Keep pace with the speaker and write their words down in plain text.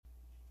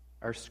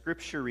Our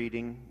scripture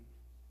reading,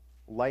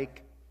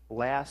 like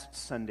last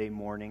Sunday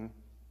morning,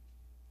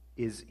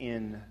 is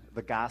in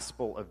the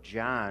Gospel of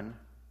John,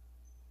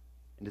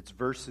 and it's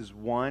verses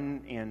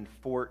 1 and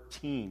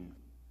 14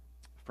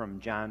 from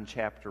John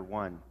chapter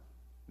 1.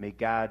 May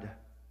God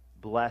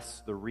bless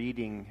the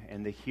reading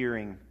and the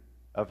hearing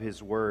of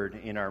His Word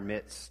in our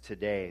midst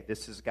today.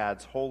 This is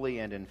God's holy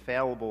and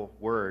infallible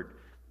Word.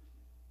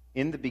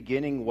 In the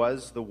beginning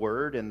was the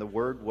Word, and the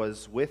Word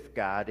was with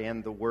God,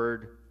 and the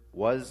Word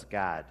was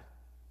God.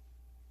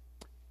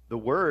 The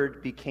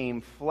Word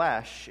became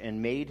flesh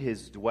and made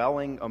His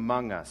dwelling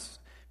among us.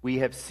 We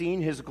have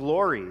seen His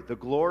glory, the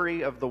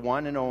glory of the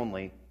one and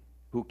only,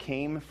 who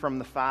came from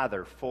the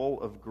Father, full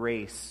of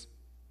grace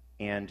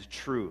and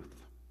truth.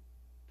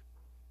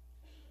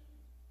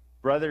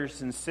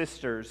 Brothers and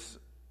sisters,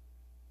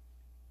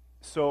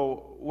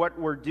 so what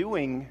we're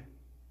doing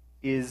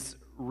is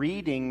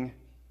reading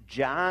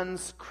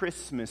John's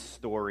Christmas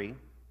story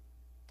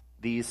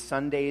these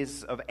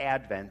Sundays of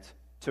Advent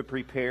to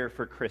prepare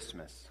for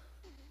Christmas.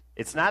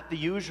 It's not the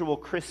usual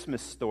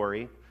Christmas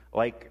story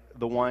like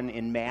the one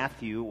in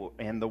Matthew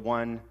and the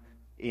one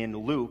in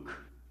Luke.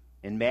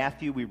 In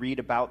Matthew, we read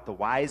about the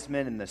wise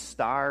men and the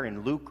star.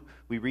 In Luke,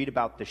 we read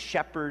about the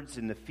shepherds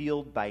in the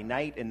field by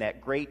night and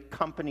that great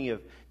company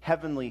of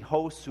heavenly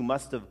hosts who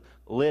must have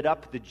lit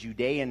up the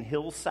Judean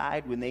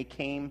hillside when they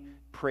came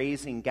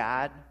praising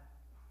God.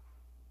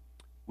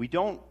 We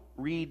don't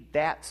read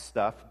that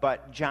stuff,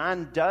 but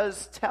John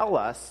does tell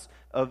us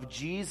of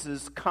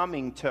Jesus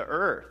coming to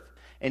earth.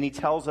 And he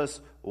tells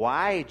us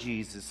why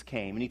Jesus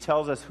came. And he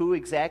tells us who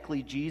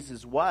exactly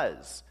Jesus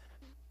was.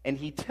 And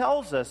he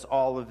tells us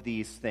all of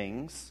these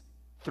things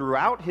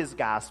throughout his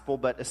gospel,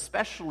 but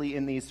especially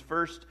in these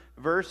first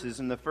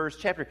verses in the first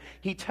chapter.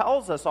 He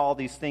tells us all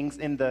these things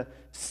in the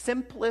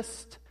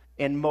simplest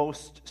and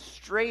most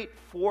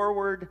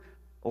straightforward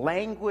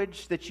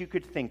language that you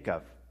could think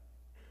of.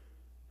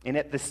 And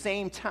at the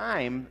same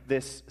time,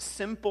 this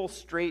simple,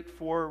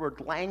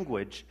 straightforward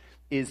language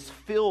is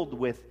filled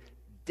with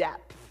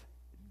depth,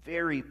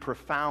 very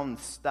profound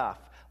stuff.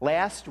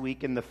 Last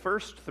week, in the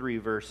first 3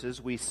 verses,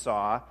 we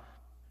saw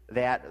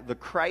that the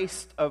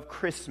Christ of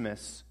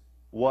Christmas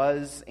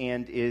was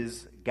and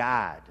is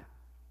God.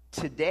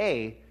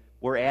 Today,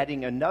 we're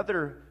adding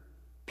another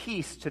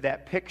piece to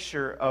that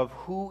picture of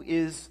who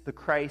is the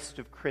Christ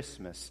of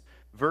Christmas.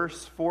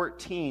 Verse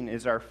 14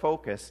 is our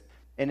focus,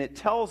 and it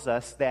tells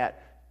us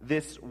that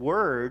this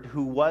Word,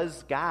 who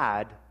was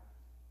God,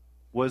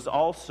 was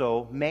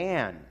also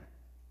man.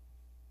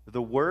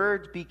 The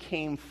Word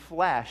became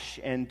flesh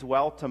and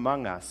dwelt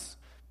among us.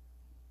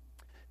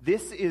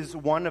 This is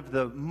one of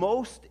the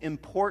most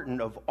important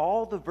of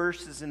all the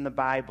verses in the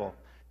Bible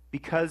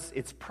because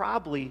it's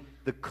probably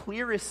the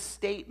clearest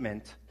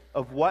statement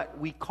of what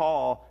we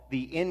call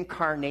the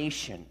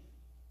incarnation.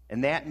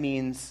 And that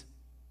means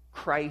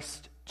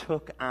Christ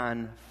took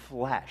on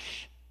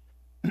flesh.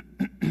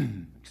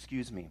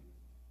 Excuse me.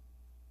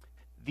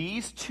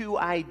 These two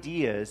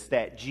ideas,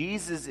 that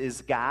Jesus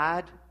is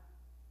God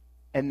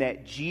and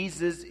that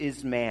Jesus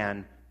is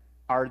man,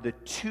 are the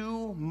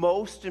two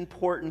most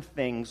important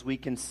things we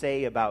can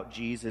say about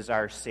Jesus,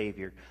 our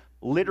Savior.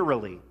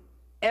 Literally,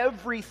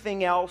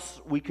 everything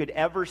else we could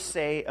ever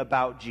say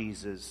about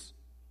Jesus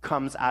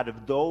comes out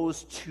of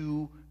those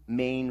two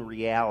main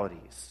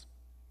realities.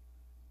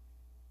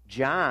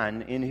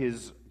 John, in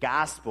his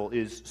gospel,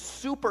 is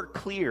super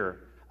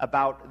clear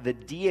about the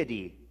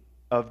deity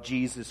of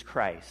Jesus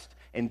Christ.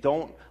 And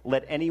don't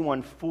let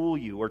anyone fool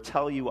you or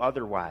tell you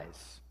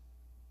otherwise.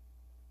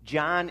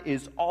 John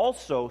is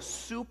also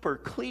super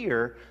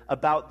clear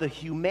about the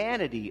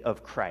humanity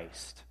of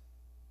Christ.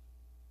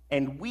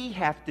 And we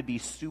have to be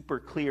super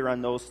clear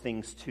on those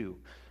things too.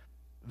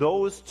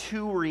 Those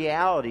two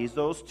realities,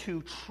 those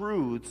two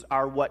truths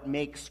are what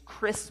makes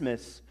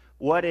Christmas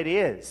what it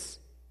is.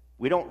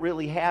 We don't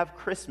really have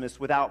Christmas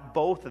without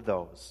both of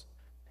those.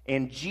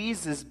 And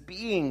Jesus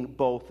being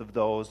both of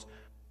those,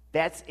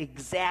 that's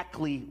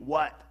exactly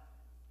what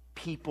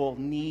people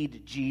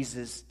need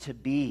Jesus to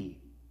be.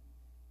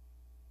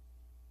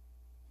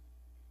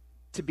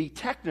 To be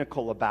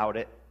technical about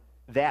it,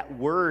 that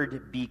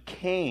word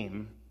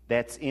became,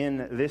 that's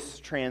in this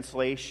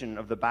translation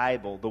of the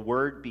Bible, the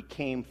word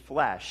became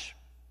flesh.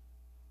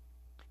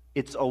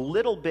 It's a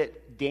little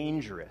bit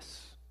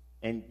dangerous,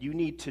 and you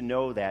need to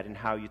know that in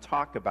how you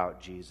talk about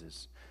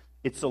Jesus.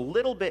 It's a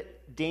little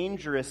bit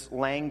dangerous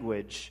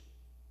language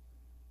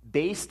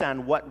based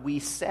on what we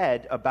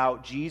said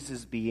about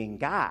Jesus being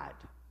God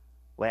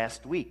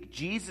last week.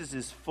 Jesus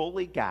is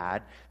fully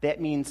God.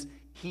 That means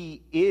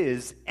He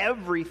is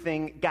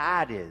everything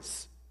God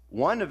is.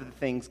 One of the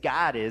things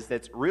God is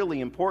that's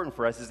really important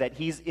for us is that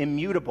He's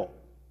immutable.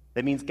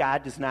 That means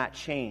God does not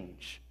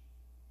change.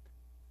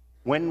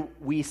 When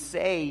we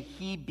say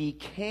He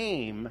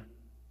became,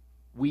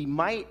 we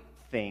might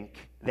think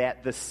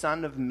that the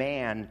Son of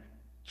Man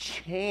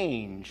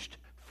changed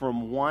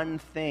from one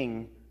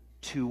thing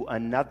to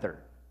another.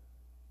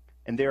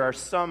 And there are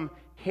some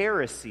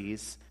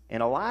heresies,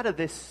 and a lot of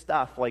this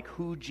stuff, like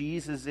who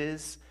Jesus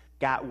is,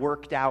 got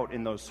worked out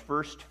in those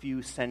first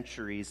few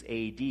centuries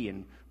AD,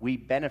 and we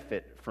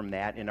benefit from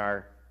that in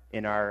our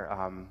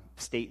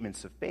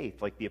statements of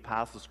faith, like the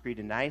Apostles' Creed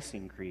and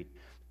Nicene Creed.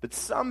 But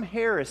some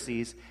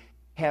heresies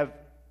have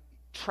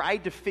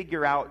tried to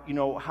figure out,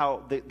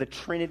 how the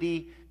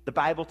Trinity, the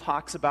Bible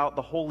talks about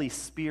the Holy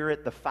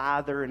Spirit, the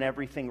Father, and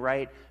everything,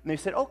 right? And they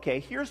said, okay,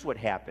 here's what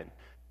happened.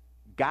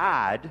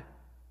 God,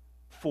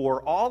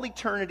 for all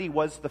eternity,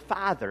 was the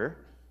Father,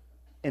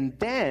 and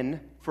then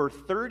for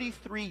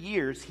 33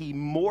 years, he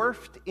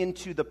morphed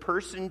into the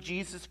person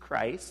Jesus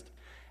Christ.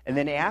 And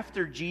then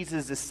after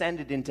Jesus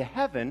ascended into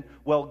heaven,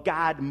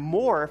 God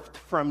morphed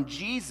from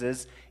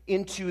Jesus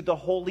into the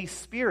Holy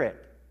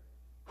Spirit,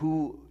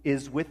 who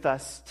is with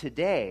us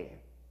today.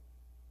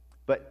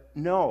 But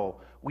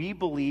no, we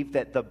believe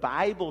that the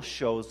Bible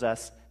shows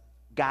us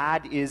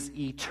God is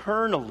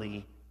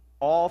eternally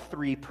all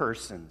three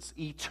persons,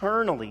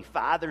 eternally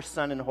Father,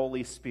 Son, and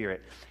Holy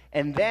Spirit.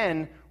 And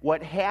then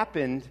what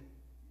happened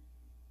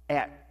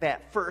at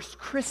that first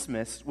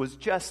Christmas was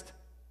just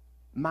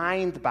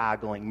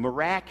mind-boggling,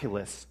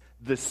 miraculous.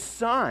 The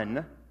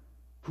Son,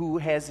 who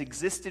has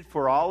existed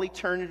for all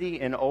eternity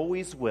and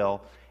always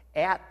will,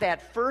 at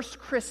that first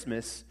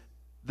Christmas,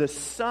 the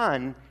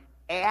Son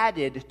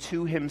added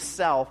to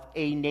himself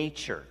a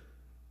nature.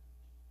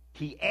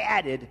 He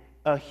added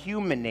a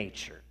human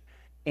nature.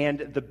 And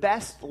the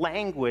best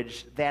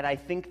language that I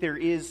think there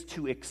is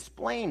to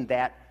explain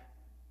that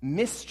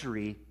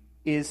mystery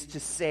is to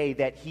say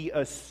that he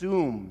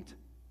assumed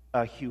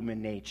a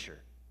human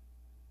nature.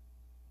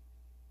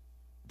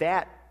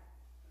 That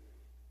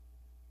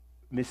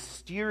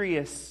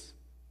mysterious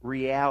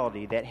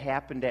reality that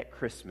happened at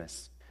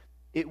Christmas,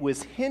 it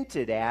was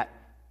hinted at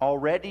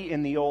already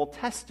in the Old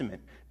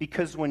Testament,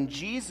 because when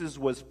Jesus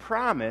was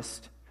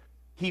promised,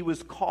 he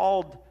was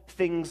called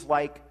things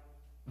like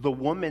the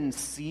woman's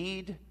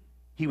seed.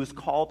 He was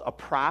called a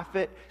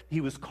prophet.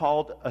 He was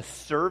called a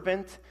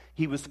servant.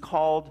 He was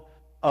called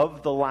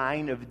of the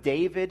line of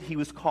David. He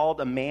was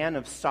called a man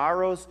of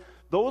sorrows.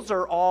 Those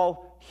are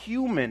all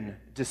human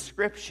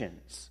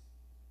descriptions.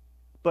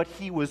 But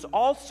he was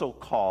also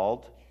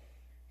called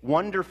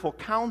Wonderful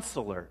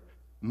Counselor,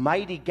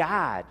 Mighty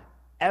God,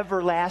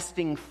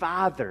 Everlasting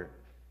Father,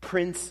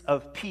 Prince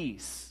of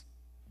Peace.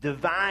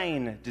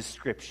 Divine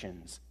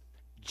descriptions.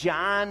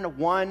 John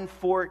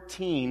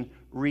 1:14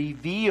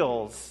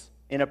 reveals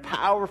in a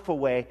powerful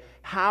way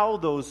how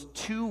those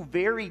two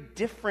very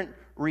different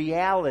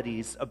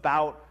realities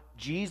about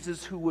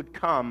Jesus who would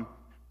come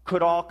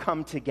could all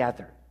come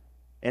together.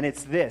 And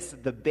it's this: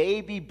 the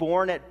baby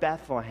born at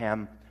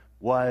Bethlehem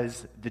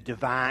was the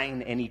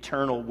divine and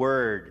eternal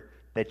Word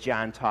that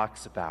John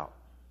talks about.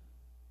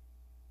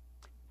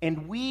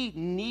 And we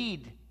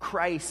need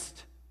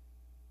Christ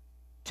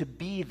to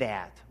be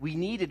that. We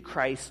needed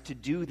Christ to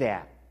do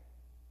that.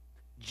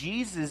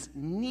 Jesus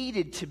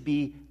needed to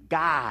be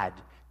God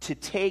to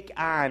take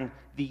on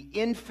the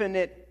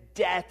infinite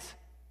debt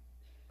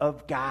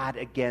of God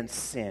against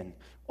sin.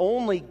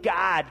 Only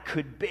God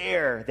could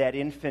bear that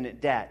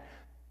infinite debt.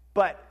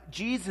 But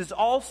Jesus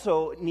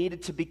also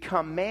needed to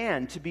become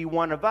man, to be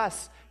one of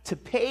us, to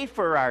pay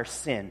for our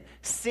sin.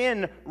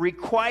 Sin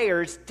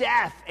requires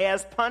death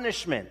as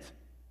punishment.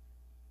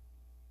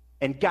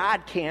 And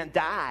God can't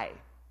die.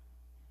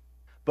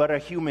 But a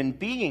human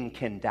being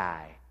can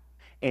die.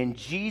 And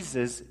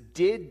Jesus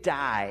did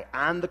die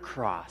on the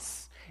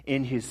cross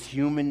in his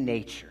human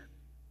nature.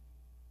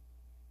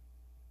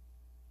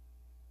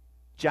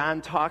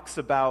 John talks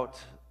about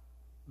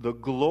the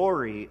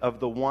glory of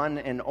the one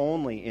and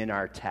only in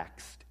our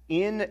text.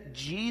 In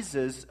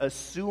Jesus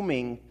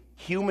assuming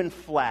human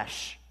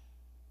flesh,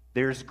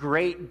 there's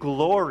great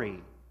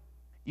glory.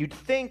 You'd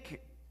think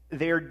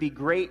there'd be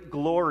great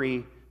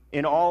glory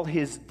in all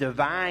his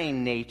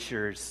divine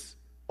natures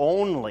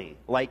only,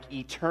 like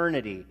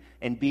eternity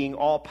and being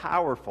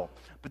all-powerful.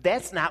 But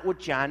that's not what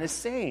John is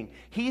saying.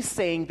 He's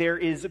saying there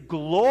is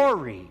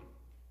glory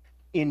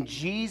in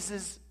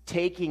Jesus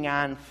taking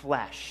on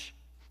flesh.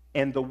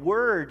 And the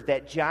word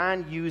that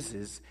John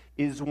uses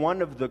is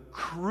one of the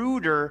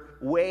cruder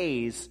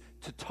ways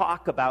to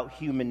talk about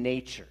human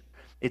nature.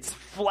 It's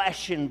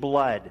flesh and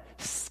blood,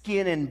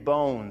 skin and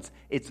bones.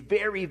 It's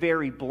very,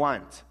 very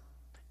blunt.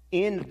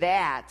 In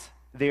that,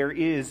 there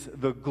is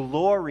the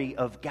glory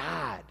of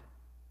God.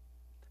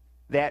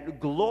 That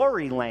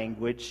glory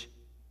language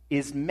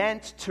is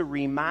meant to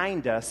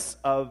remind us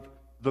of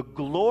the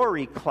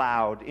glory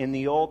cloud in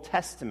the Old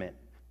Testament.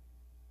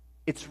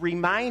 It's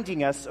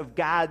reminding us of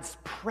God's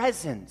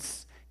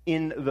presence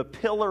in the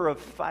pillar of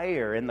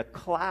fire and the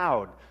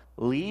cloud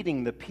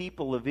leading the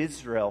people of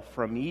Israel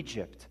from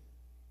Egypt.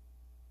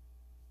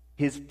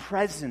 His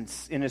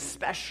presence in a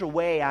special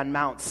way on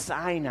Mount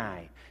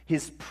Sinai.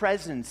 His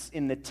presence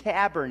in the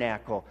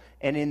tabernacle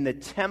and in the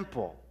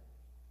temple.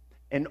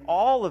 And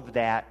all of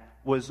that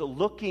was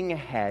looking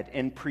ahead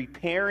and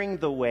preparing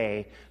the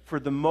way for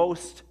the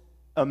most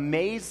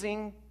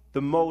amazing,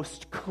 the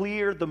most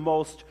clear, the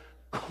most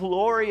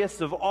glorious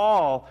of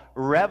all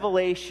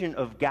revelation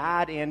of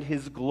God and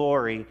his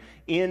glory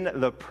in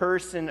the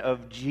person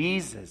of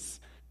Jesus,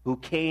 who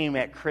came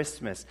at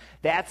Christmas.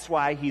 That's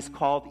why he's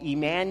called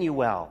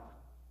Emmanuel,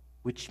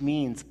 which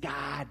means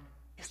God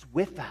is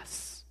with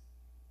us.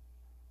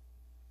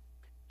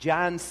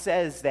 John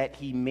says that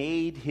he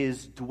made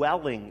his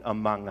dwelling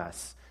among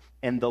us.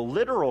 And the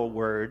literal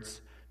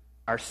words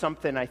are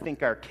something I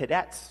think our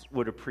cadets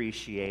would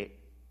appreciate.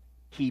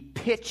 He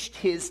pitched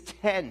his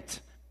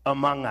tent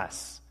among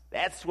us.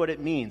 That's what it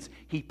means.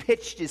 He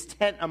pitched his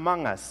tent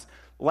among us.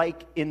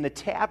 Like in the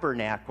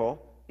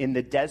tabernacle in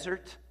the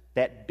desert,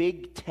 that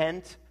big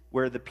tent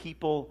where the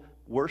people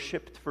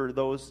worshiped for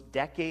those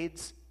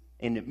decades,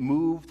 and it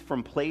moved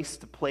from place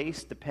to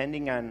place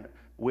depending on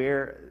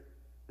where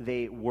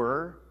they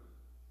were.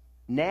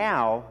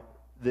 Now,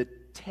 the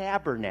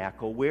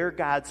tabernacle, where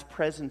God's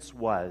presence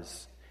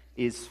was,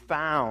 is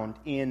found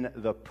in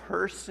the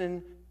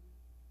person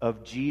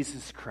of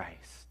Jesus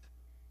Christ.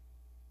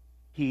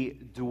 He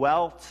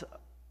dwelt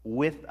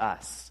with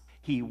us.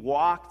 He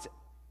walked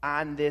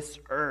on this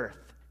earth,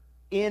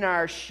 in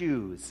our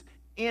shoes,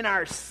 in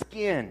our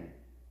skin.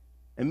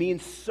 It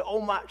means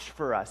so much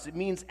for us. It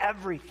means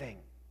everything.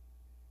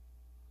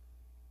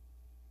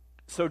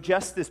 So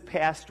just this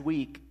past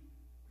week,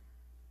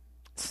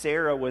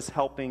 Sarah was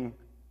helping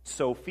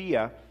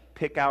Sophia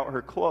pick out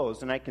her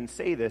clothes. And I can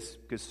say this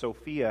because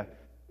Sophia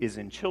is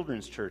in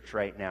children's church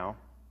right now.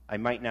 I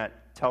might not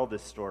tell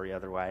this story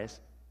otherwise.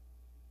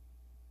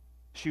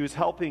 She was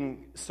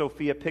helping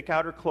Sophia pick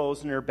out her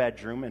clothes in her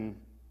bedroom, and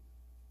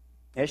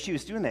as she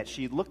was doing that,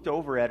 she looked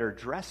over at her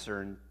dresser,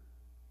 and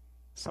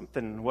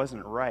something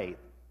wasn't right.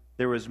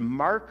 There was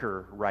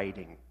marker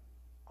writing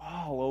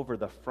all over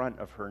the front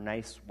of her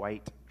nice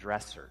white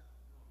dresser.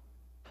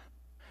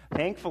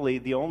 Thankfully,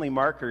 the only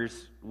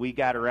markers we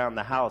got around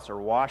the house are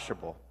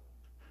washable.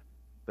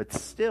 But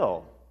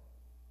still,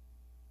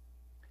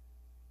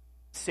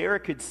 Sarah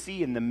could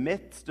see in the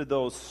midst of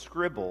those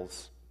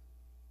scribbles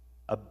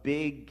a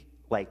big,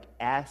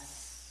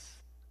 S,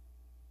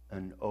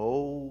 an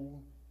O,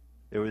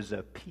 there was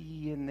a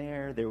P in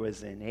there, there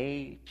was an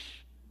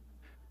H.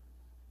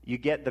 You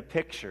get the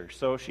picture.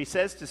 So she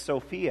says to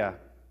Sophia,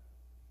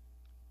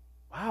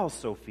 "Wow,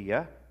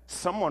 Sophia,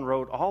 someone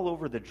wrote all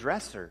over the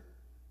dresser.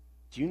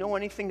 Do you know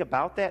anything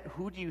about that?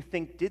 Who do you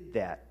think did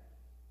that?"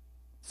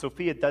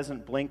 Sophia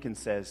doesn't blink and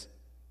says,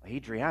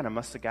 "Adriana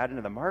must have got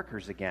into the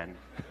markers again."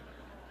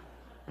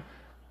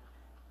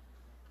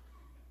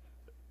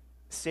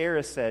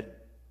 Sarah said,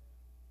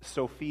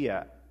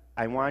 "Sophia,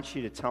 I want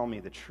you to tell me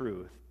the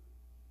truth.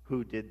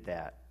 Who did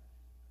that?"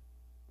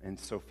 And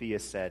Sophia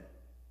said,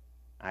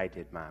 "I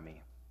did,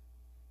 Mommy."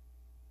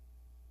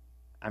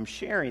 I'm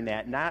sharing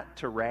that not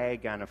to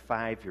rag on a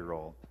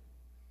 5-year-old,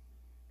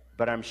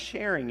 but I'm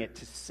sharing it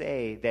to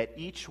say that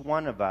each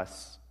one of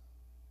us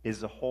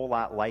is a whole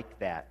lot like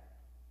that.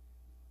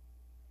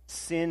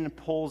 Sin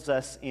pulls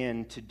us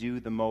in to do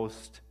the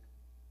most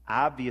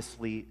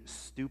obviously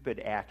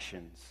stupid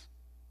actions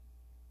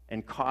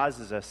and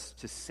causes us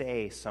to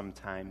say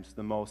sometimes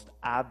the most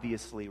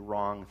obviously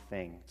wrong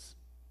things.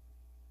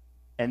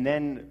 And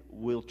then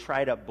we'll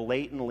try to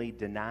blatantly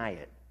deny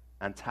it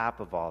on top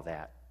of all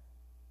that.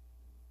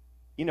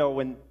 You know,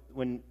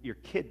 when your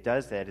kid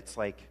does that, it's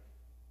like,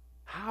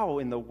 how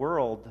in the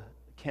world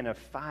can a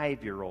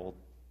 5-year-old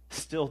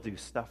still do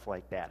stuff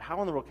like that?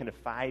 How in the world can a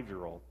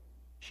 5-year-old?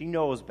 She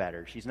knows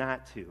better. She's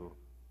not 2.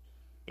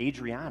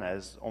 Adriana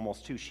is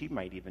almost 2. She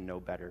might even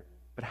know better.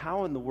 But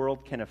how in the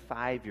world can a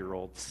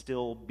 5-year-old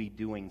still be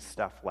doing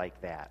stuff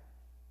like that?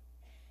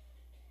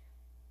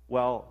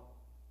 Well,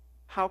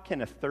 how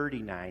can a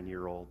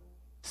 39-year-old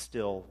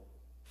still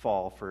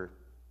fall for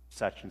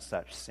such and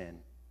such sin?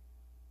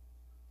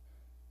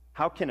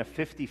 How can a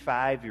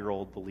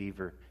 55-year-old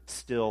believer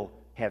still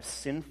have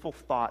sinful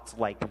thoughts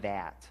like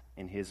that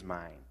in his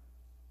mind?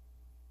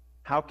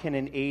 How can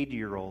an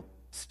 80-year-old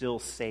still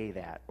say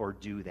that or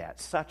do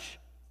that? Such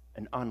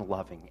an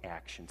unloving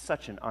action,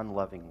 such an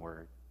unloving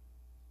word.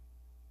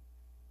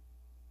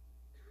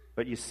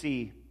 But you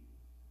see,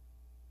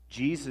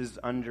 Jesus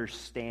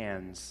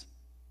understands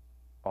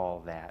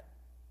all that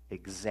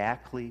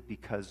exactly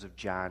because of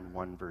John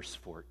 1, verse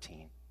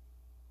 14.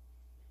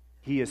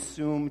 He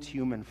assumed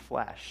human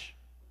flesh.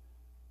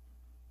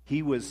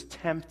 He was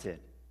tempted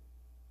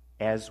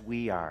as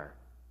we are.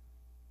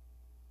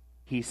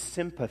 He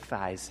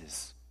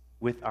sympathizes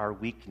with our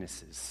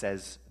weaknesses,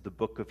 says the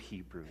book of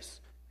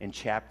Hebrews in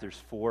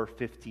chapters 4,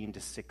 15 to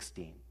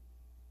 16.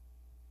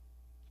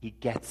 He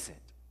gets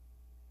it.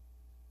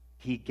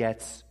 He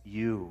gets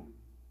you.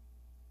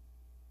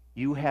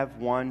 You have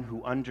one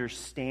who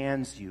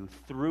understands you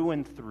through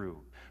and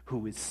through,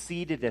 who is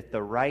seated at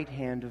the right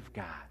hand of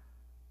God,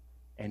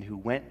 and who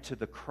went to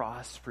the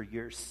cross for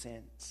your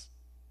sins.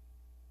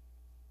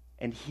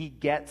 And he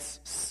gets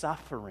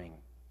suffering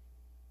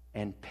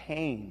and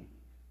pain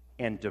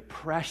and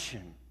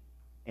depression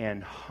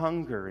and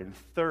hunger and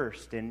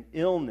thirst and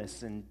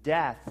illness and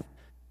death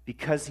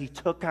because he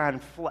took on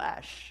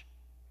flesh.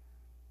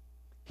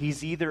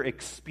 He's either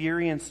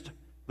experienced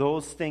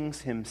those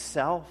things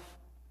himself,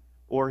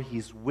 or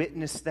he's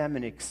witnessed them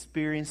and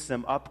experienced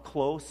them up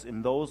close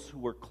in those who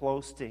were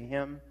close to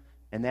him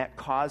and that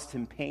caused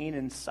him pain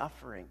and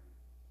suffering.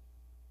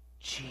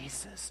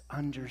 Jesus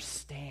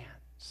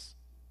understands.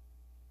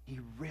 He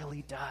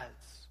really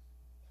does.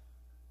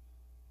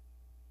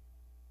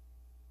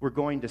 We're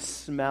going to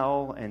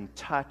smell and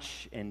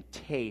touch and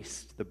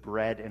taste the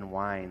bread and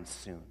wine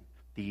soon,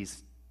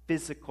 these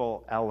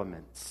physical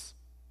elements.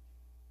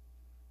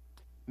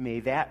 May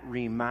that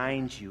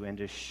remind you and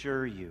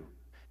assure you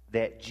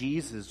that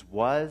Jesus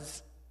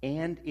was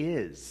and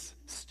is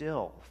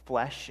still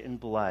flesh and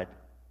blood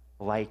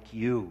like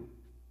you.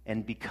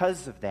 And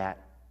because of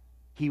that,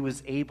 he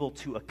was able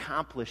to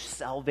accomplish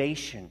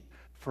salvation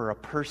for a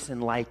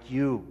person like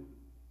you.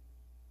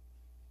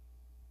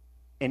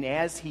 And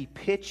as he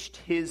pitched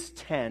his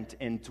tent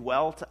and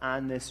dwelt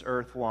on this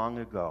earth long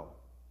ago,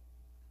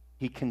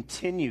 he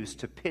continues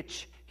to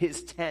pitch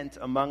his tent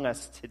among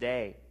us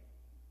today.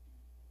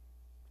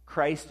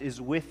 Christ is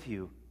with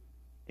you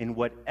in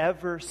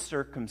whatever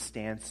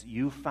circumstance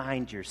you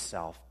find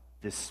yourself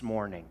this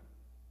morning.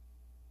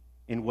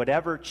 In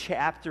whatever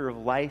chapter of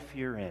life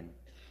you're in,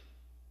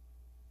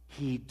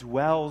 he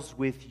dwells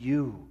with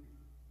you,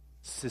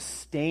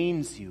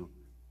 sustains you,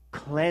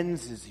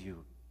 cleanses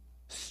you,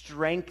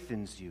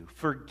 strengthens you,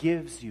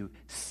 forgives you,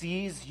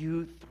 sees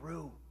you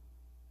through.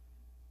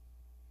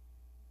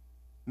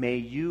 May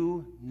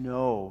you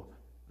know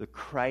the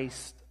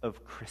Christ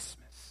of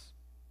Christmas,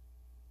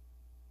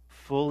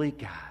 fully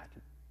God,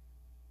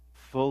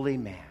 fully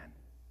man,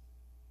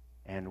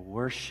 and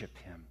worship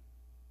him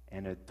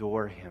and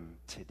adore him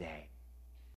today.